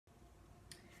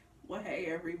Well, hey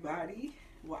everybody.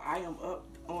 Well, I am up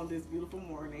on this beautiful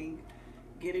morning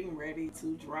getting ready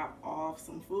to drop off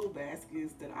some food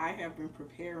baskets that I have been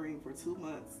preparing for 2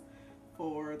 months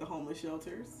for the homeless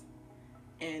shelters.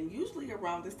 And usually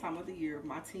around this time of the year,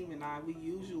 my team and we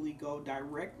usually go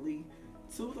directly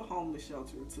to the homeless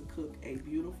shelter to cook a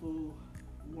beautiful,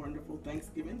 wonderful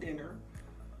Thanksgiving dinner.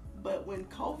 But when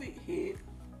COVID hit,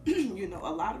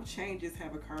 a lot of changes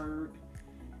have occurred,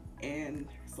 and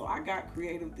so I got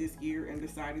creative this year and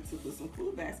decided to put some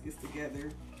food baskets together.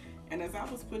 And as I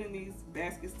was putting these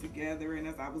baskets together and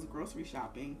as I was grocery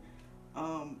shopping,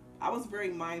 I was very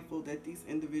mindful that these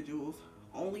individuals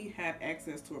only have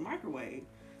access to a microwave.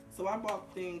 So I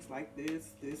bought things like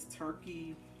this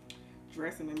turkey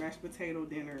dressing and mashed potato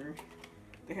dinner.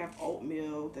 They have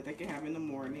oatmeal that they can have in the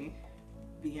morning,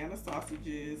 Vienna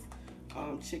sausages,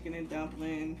 chicken and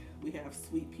dumpling. We have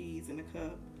sweet peas in a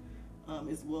cup,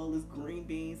 as well as green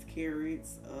beans,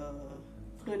 carrots,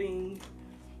 pudding.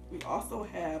 We also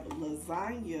have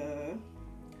lasagna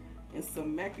and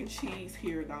some mac and cheese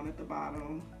here down at the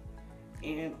bottom,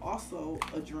 and also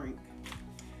a drink.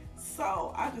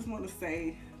 So I just want to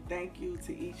say thank you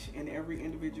to each and every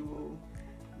individual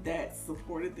that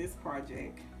supported this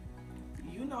project.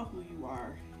 You know who you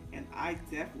are, and I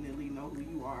definitely know who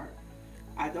you are.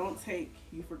 I don't take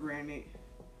you for granted.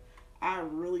 I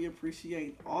really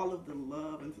appreciate all of the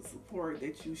love and the support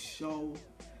that you show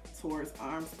towards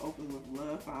Arms Open with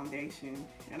Love Foundation.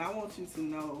 And I want you to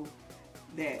know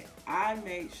that I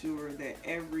made sure that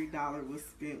every dollar was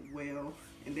spent well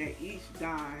and that each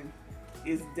dime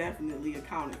is definitely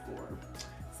accounted for.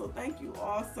 So thank you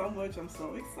all so much. I'm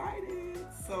so excited.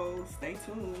 So stay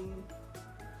tuned.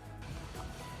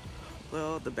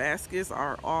 Well, the baskets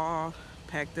are all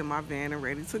packed in my van and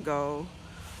ready to go.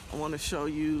 I want to show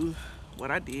you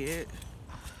what I did.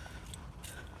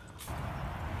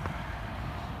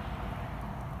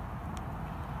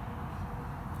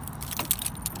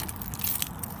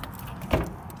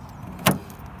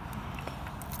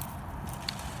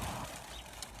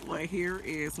 Well, here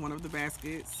is one of the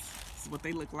baskets. This is what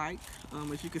they look like.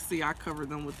 As you can see, I covered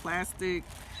them with plastic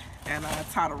and I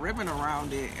tied a ribbon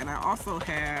around it. And I also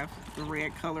have the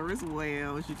red color as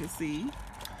well, as you can see.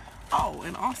 Oh,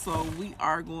 and also we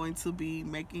are going to be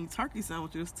making turkey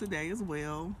sandwiches today as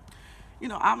well.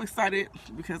 I'm excited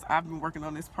because I've been working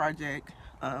on this project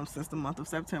since the month of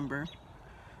September.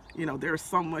 There's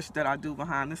so much that I do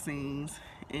behind the scenes,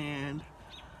 and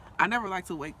I never like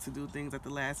to wait to do things at the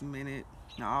last minute.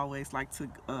 I always like to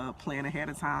plan ahead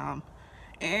of time,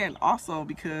 and also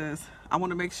because I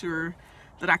want to make sure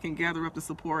that I can gather up the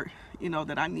support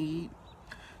that I need.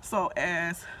 So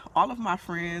as all of my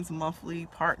friends, monthly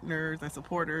partners and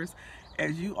supporters,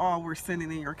 as you all were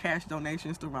sending in your cash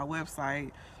donations through my website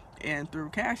and through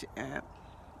Cash App,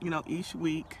 each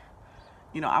week,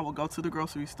 I will go to the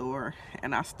grocery store,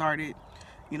 and I started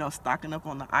stocking up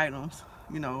on the items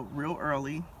real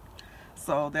early,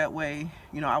 so that way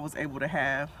I was able to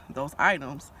have those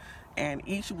items. And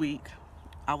each week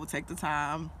I would take the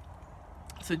time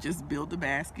to just build the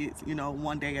baskets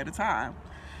one day at a time.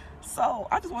 So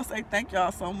I just want to say thank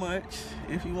y'all so much.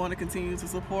 If you want to continue to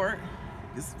support,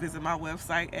 just visit my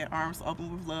website at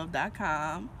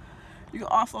armsopenwithlove.com. You can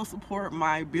also support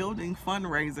my building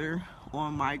fundraiser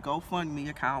on my GoFundMe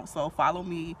account. So follow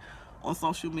me on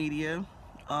social media,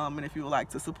 and if you would like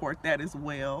to support that as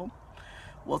well.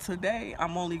 Well, today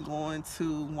I'm only going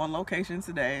to one location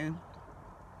today.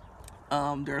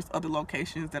 There's other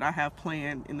locations that I have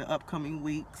planned in the upcoming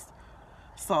weeks.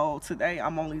 So today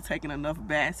I'm only taking enough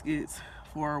baskets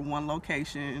for one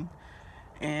location.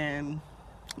 And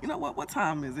you know what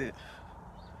time is it?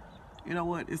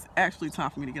 It's actually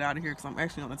time for me to get out of here because I'm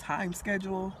actually on a time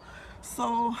schedule.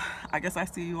 So I guess I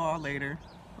see you all later.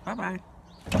 Bye bye.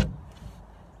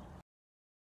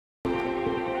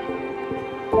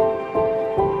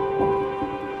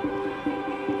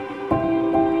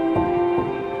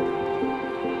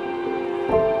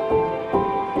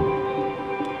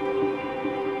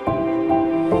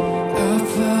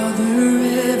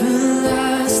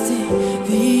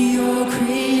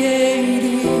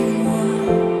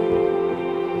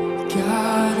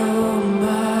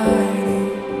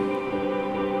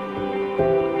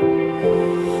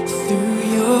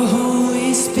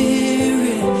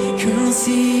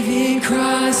 Conceiving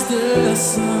Christ the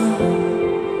Son,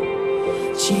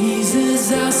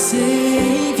 Jesus our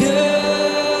Savior.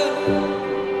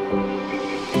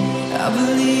 I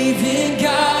believe in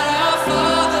God our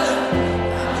Father,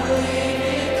 I believe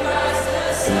in Christ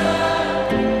the Son,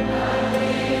 I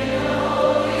believe in the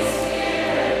Holy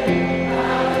Spirit,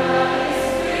 our God is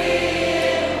three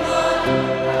in one,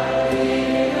 I believe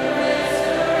in the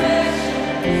resurrection.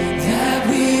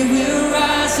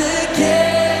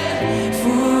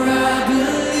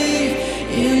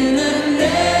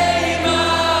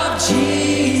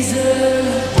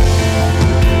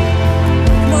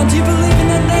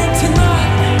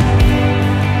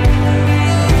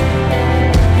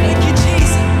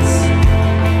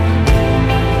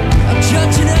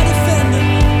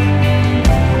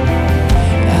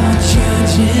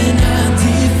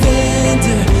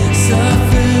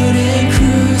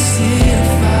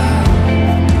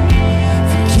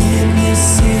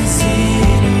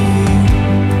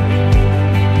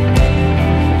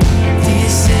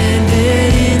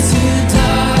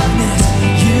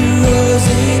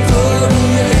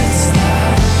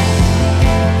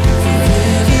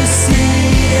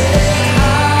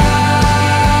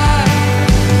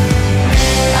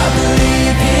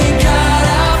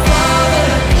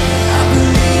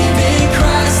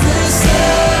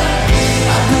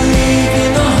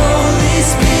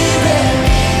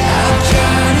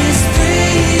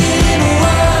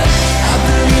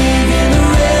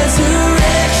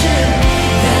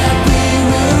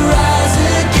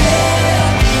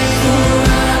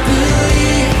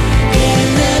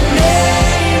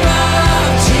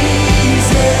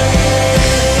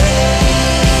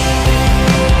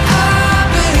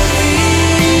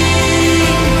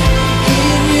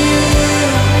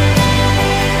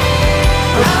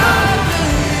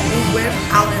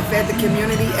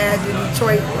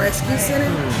 Detroit Rescue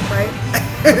Center, right?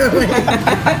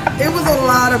 It was a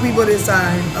lot of people this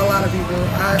time. A lot of people.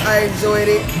 I enjoyed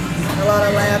it. A lot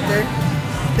of laughter.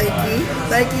 Thank you.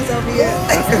 Thank you, Sophia.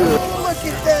 Look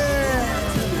at that.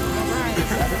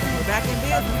 Back in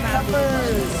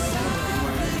business now.